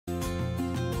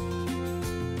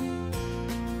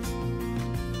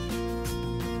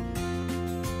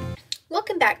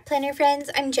Welcome back, planner friends.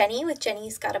 I'm Jenny with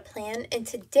Jenny's Got a Plan, and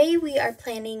today we are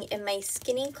planning in my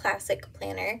Skinny Classic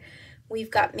planner. We've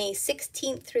got May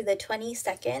 16th through the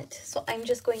 22nd, so I'm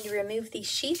just going to remove these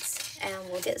sheets and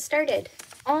we'll get started.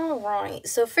 All right,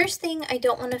 so first thing I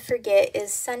don't want to forget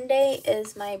is Sunday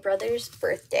is my brother's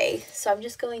birthday, so I'm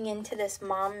just going into this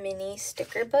Mom Mini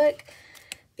sticker book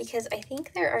because I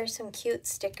think there are some cute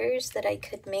stickers that I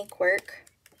could make work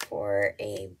for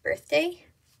a birthday.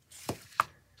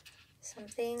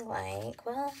 Something like,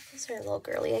 well, these are a little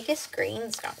girly. I guess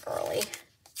green's not girly.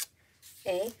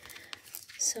 Okay,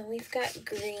 so we've got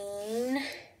green,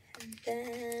 and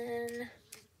then,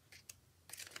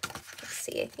 let's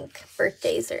see, I think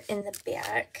birthdays are in the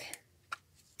back.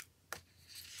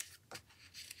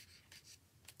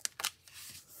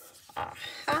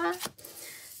 Aha.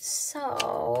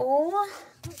 So,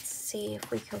 let's see if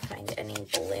we can find any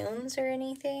balloons or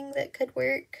anything that could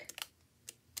work.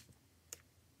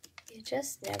 You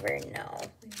just never know.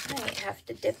 We might have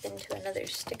to dip into another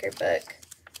sticker book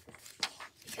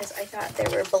because I thought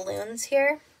there were balloons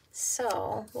here.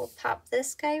 So we'll pop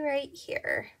this guy right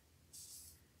here.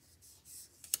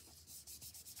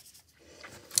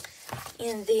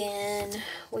 And then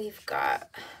we've got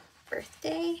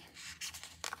birthday.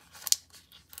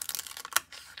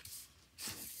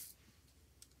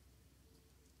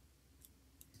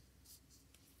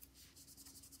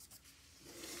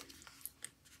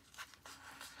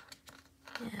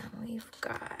 And we've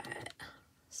got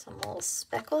some little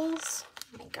speckles.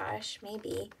 Oh my gosh,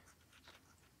 maybe.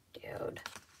 Dude.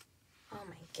 Oh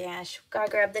my gosh. Gotta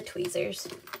grab the tweezers.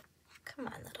 Come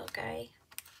on, little guy.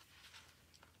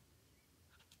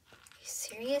 Are you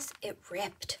serious? It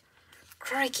ripped.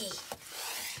 Crikey.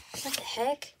 What the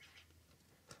heck?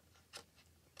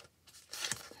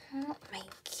 Oh my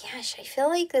gosh. I feel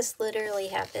like this literally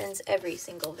happens every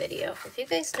single video. Have you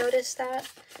guys noticed that?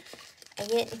 I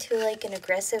get into like an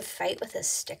aggressive fight with a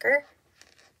sticker.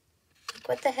 Like,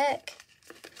 what the heck?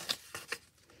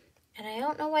 And I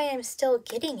don't know why I'm still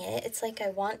getting it. It's like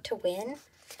I want to win.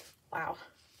 Wow.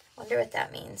 Wonder what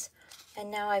that means.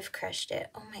 And now I've crushed it.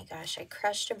 Oh my gosh, I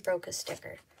crushed and broke a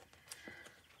sticker.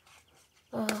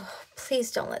 Oh,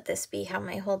 please don't let this be how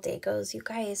my whole day goes. You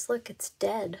guys, look, it's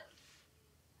dead.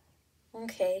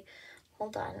 Okay,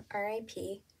 hold on.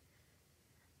 R.I.P.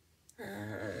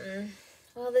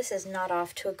 Well, this is not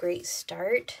off to a great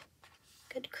start.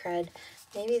 Good crud.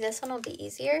 Maybe this one will be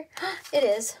easier. It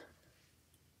is.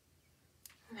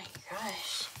 Oh my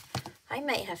gosh. I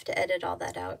might have to edit all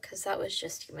that out because that was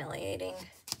just humiliating.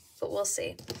 But we'll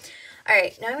see. All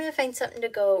right, now I'm going to find something to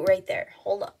go right there.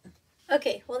 Hold on.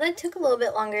 Okay, well that took a little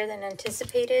bit longer than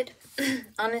anticipated,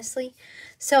 honestly.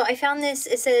 So I found this.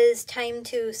 It says time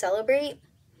to celebrate.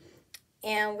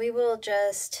 And we will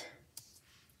just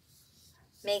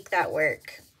make that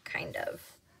work, kind of.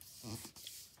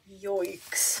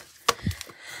 Yikes.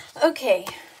 Okay,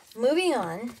 moving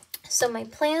on. So my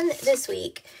plan this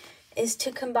week is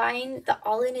to combine the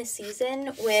All in a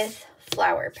Season with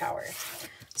Flower Power.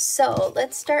 So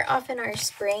let's start off in our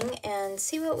spring and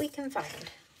see what we can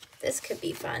find. This could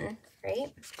be fun,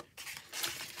 right?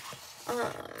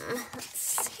 Let's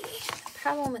see. The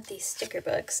problem with these sticker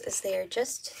books is they are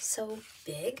just so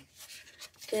big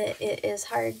that it is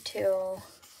hard to,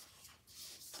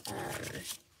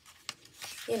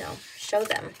 you know, show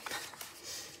them.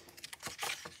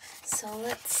 So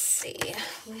let's see.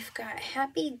 We've got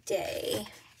Happy Day.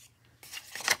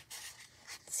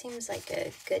 Seems like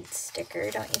a good sticker,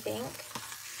 don't you think?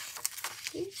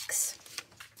 Yikes.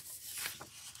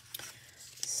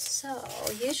 So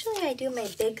usually I do my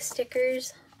big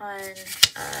stickers on,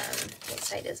 what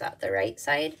side is that? The right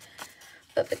side.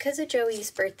 But because of Joey's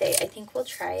birthday, I think we'll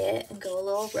try it and go a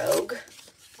little rogue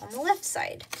on the left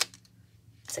side.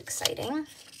 It's exciting.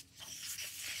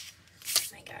 Oh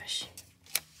my gosh.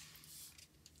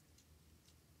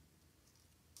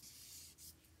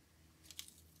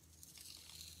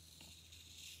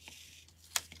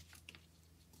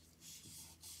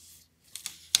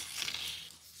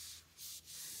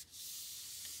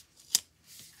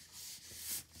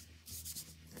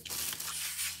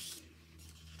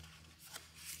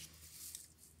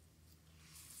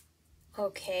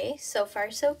 Okay, so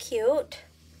far so cute.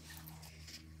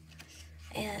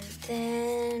 And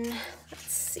then,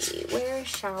 let's see, where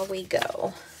shall we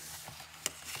go?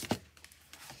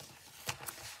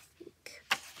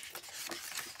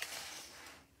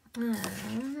 I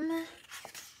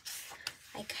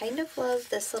kind of love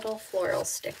this little floral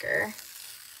sticker.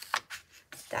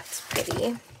 That's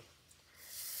pretty.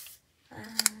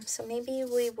 So maybe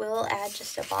we will add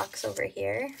just a box over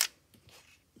here.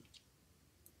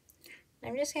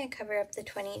 I'm just going to cover up the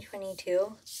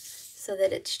 2022 so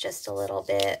that it's just a little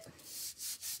bit,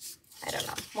 I don't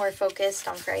know, more focused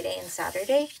on Friday and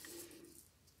Saturday.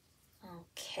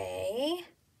 Okay.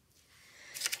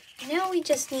 Now we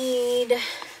just need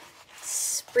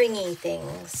springy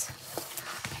things.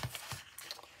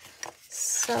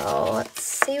 So let's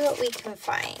see what we can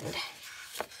find.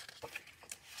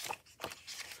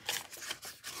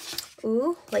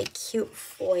 Ooh, like cute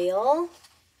foil.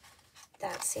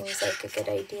 That seems like a good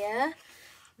idea.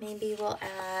 Maybe we'll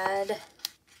add,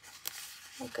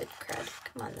 oh good crud,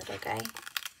 come on little guy.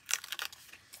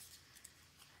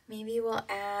 Maybe we'll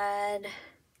add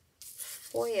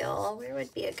foil. Where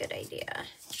would be a good idea?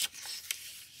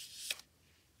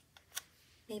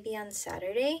 Maybe on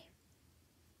Saturday?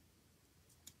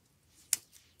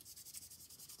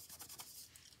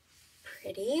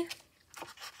 Pretty.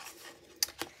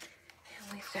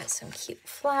 And we've got some cute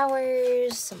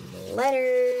flowers, some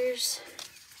letters.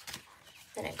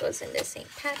 Then it goes into St.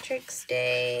 Patrick's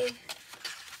Day.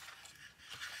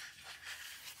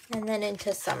 And then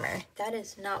into summer. That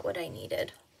is not what I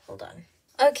needed. Hold on.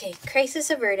 Okay, crisis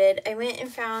averted. I went and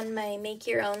found my make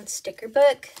your own sticker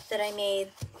book that I made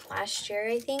last year,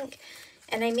 I think.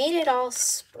 And I made it all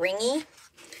springy.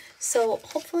 So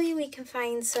hopefully we can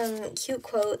find some cute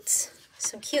quotes,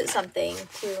 some cute something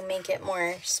to make it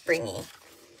more springy.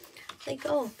 Like,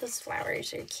 oh, those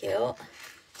flowers are cute.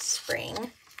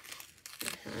 Spring.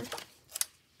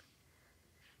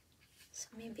 So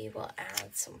maybe we'll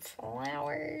add some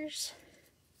flowers.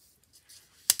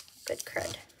 Good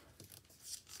crud.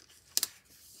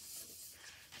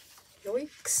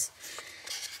 Yikes.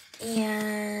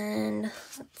 And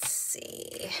let's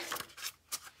see.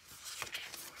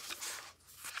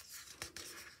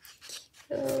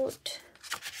 Cute.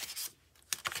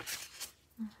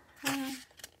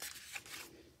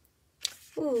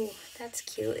 Ooh, that's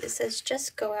cute. It says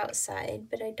just go outside,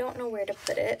 but I don't know where to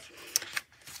put it.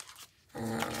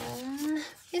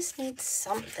 Just need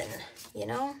something, you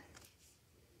know?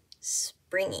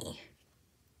 Springy.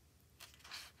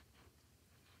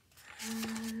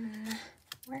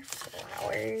 More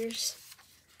flowers.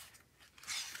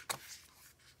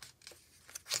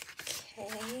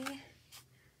 Okay.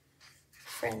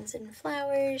 Friends and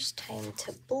flowers, time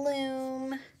to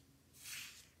bloom.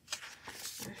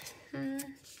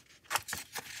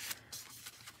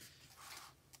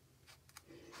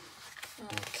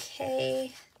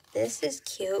 Okay, this is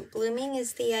cute. Blooming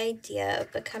is the idea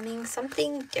of becoming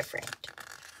something different.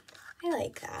 I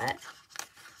like that.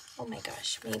 Oh my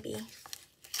gosh, maybe.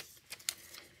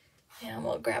 And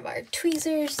we'll grab our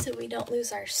tweezers so we don't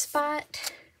lose our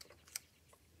spot.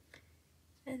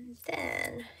 And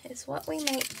then is what we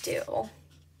might do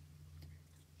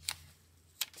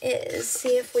is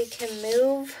see if we can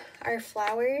move our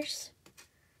flowers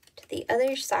to the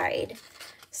other side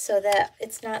so that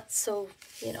it's not so,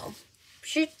 you know,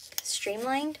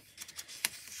 streamlined.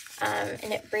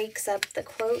 And it breaks up the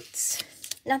quotes,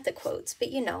 not the quotes,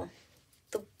 but you know,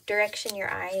 the direction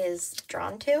your eye is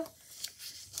drawn to.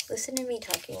 Listen to me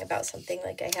talking about something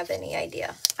like I have any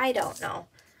idea. I don't know.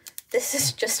 This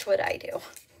is just what I do.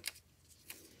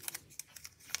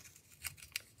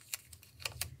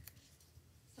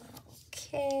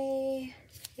 Okay,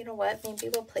 you know what? Maybe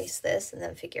we'll place this and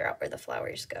then figure out where the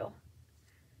flowers go.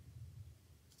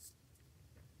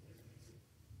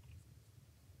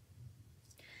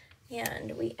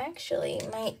 And we actually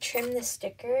might trim the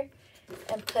sticker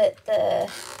and put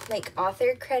the like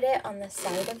author credit on the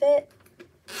side of it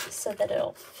so that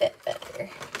it'll fit better.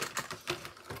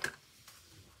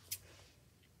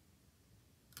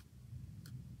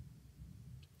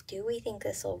 Do we think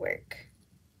this will work?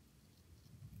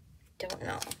 Don't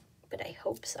know, but I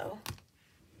hope so.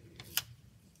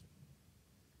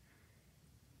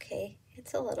 Okay,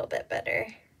 it's a little bit better.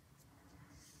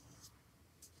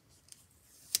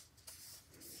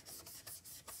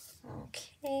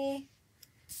 Okay,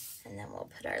 and then we'll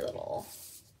put our little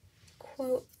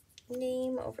quote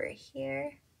name over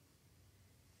here.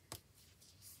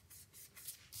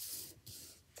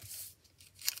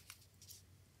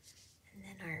 And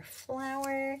then our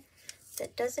flower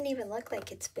that doesn't even look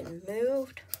like it's been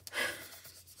moved.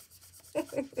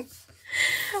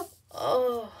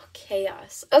 Oh,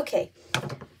 chaos. Okay,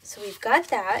 so we've got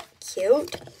that,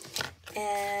 cute.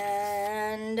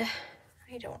 And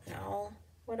I don't know.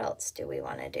 What else do we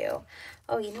want to do?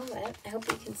 Oh, you know what? I hope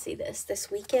you can see this. This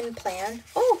weekend plan.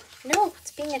 Oh, no,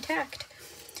 it's being attacked.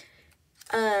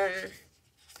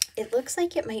 It looks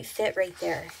like it might fit right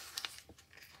there.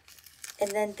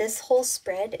 And then this whole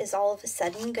spread is all of a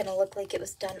sudden going to look like it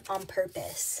was done on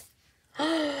purpose.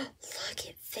 Look,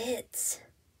 it fits.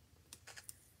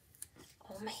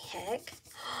 Oh my heck.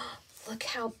 Look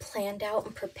how planned out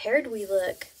and prepared we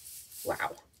look.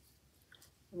 Wow.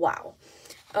 Wow.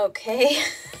 Okay.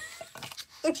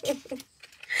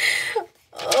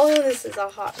 Oh, this is a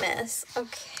hot mess.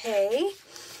 Okay.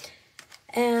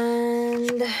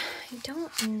 And I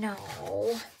don't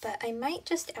know, but I might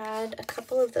just add a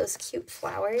couple of those cute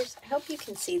flowers. I hope you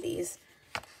can see these.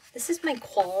 This is my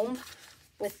qualm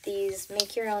with these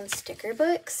make your own sticker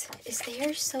books, is they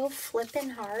are so flippin'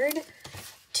 hard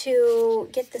to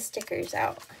get the stickers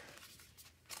out.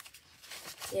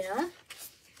 You know?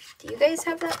 Do you guys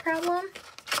have that problem?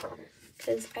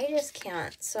 Because I just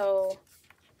can't. So,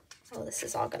 oh, this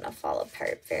is all gonna fall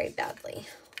apart very badly.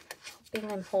 Hoping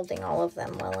I'm holding all of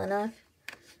them well enough.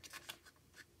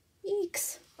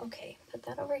 Eeks. Okay, put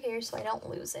that over here so I don't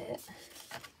lose it.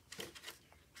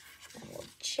 And we'll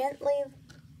gently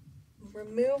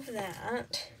remove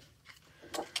that.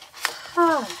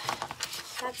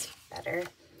 That's better.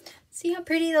 See how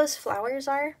pretty those flowers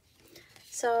are?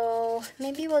 So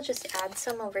maybe we'll just add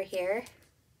some over here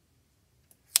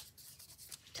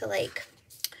to like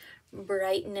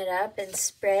brighten it up and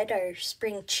spread our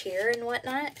spring cheer and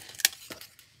whatnot.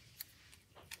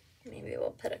 Maybe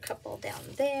we'll put a couple down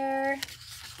there.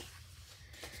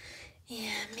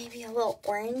 And maybe a little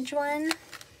orange one.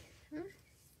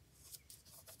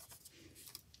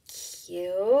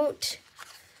 Cute.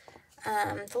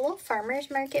 The little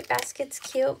farmer's market basket's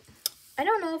cute. I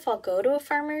don't know if I'll go to a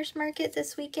farmer's market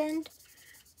this weekend,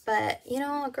 but you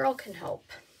know, a girl can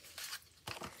hope.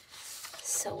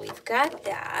 So we've got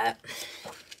that.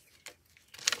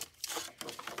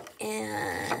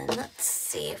 And let's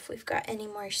see if we've got any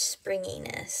more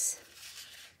springiness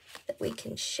that we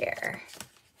can share.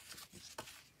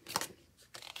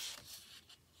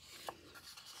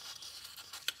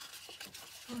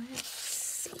 Let's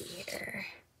see here.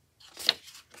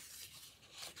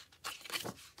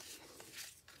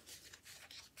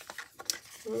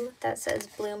 Ooh, that says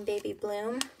bloom baby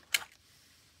bloom.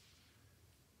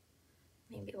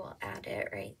 Maybe we'll add it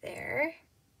right there.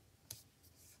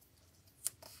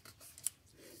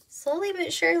 Slowly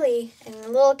but surely and a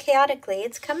little chaotically,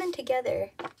 it's coming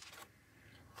together.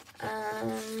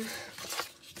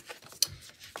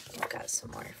 We've got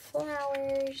some more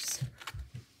flowers.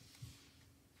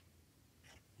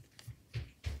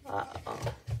 Uh-oh.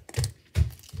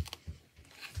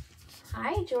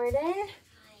 Hi, Jordan. Hi.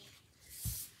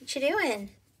 What you doing?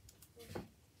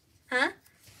 Huh?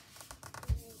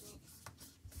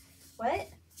 What?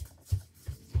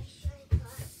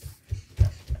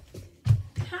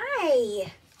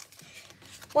 Hi.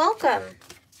 Welcome.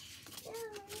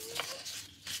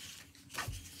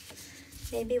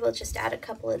 Maybe we'll just add a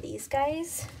couple of these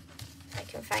guys. I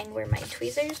can find where my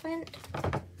tweezers went.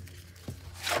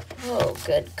 Oh,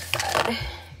 good crud.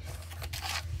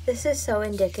 This is so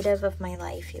indicative of my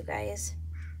life, you guys.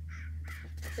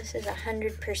 This is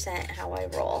 100% how I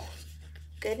roll.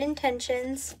 Good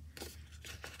intentions.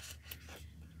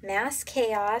 Mass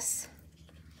chaos.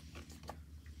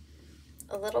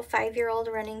 A little 5-year-old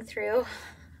running through.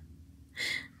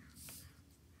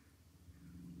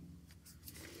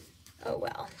 Oh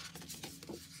well.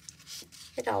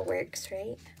 It all works,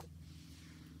 right?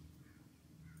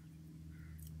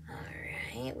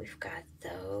 Alright, we've got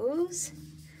those.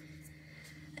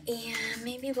 And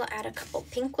maybe we'll add a couple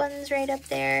pink ones right up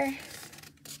there.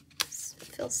 This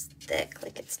feels thick,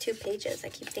 like it's 2 pages. I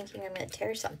keep thinking I'm going to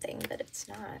tear something, but it's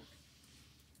not.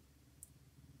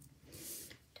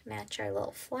 To match our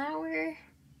little flower.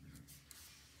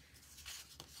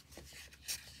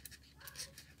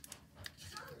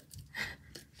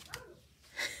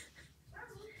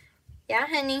 Yeah,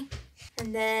 honey.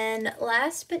 And then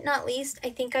last but not least, I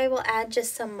think I will add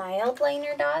just some mild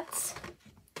liner dots.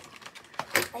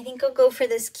 I think I'll go for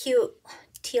this cute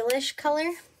tealish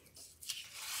color.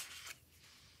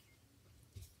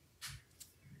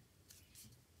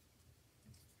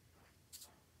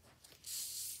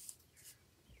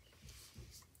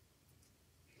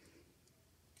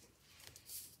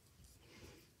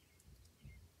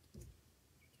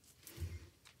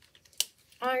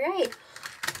 All right.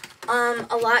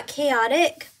 A lot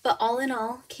chaotic, but all in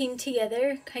all came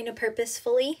together kind of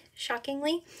purposefully,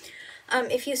 shockingly.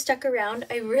 If you stuck around,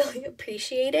 I really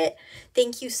appreciate it.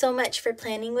 Thank you so much for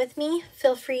planning with me.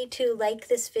 Feel free to like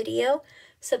this video,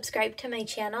 subscribe to my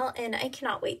channel, and I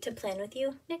cannot wait to plan with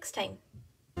you next time.